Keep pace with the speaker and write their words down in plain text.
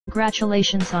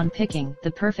Congratulations on picking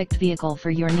the perfect vehicle for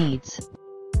your needs.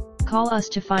 Call us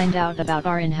to find out about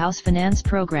our in-house finance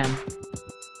program.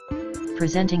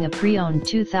 Presenting a pre-owned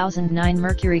 2009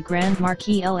 Mercury Grand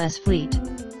Marquis LS Fleet.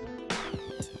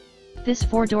 This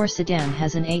 4-door sedan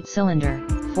has an 8-cylinder,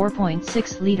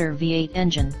 4.6-liter V8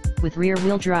 engine, with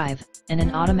rear-wheel drive, and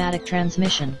an automatic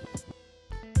transmission.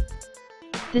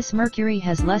 This Mercury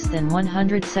has less than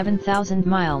 107,000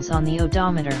 miles on the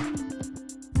odometer.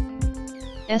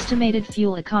 Estimated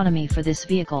fuel economy for this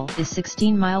vehicle is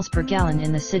 16 miles per gallon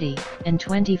in the city, and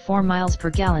 24 miles per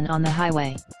gallon on the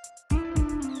highway.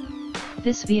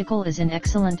 This vehicle is in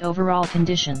excellent overall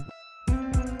condition.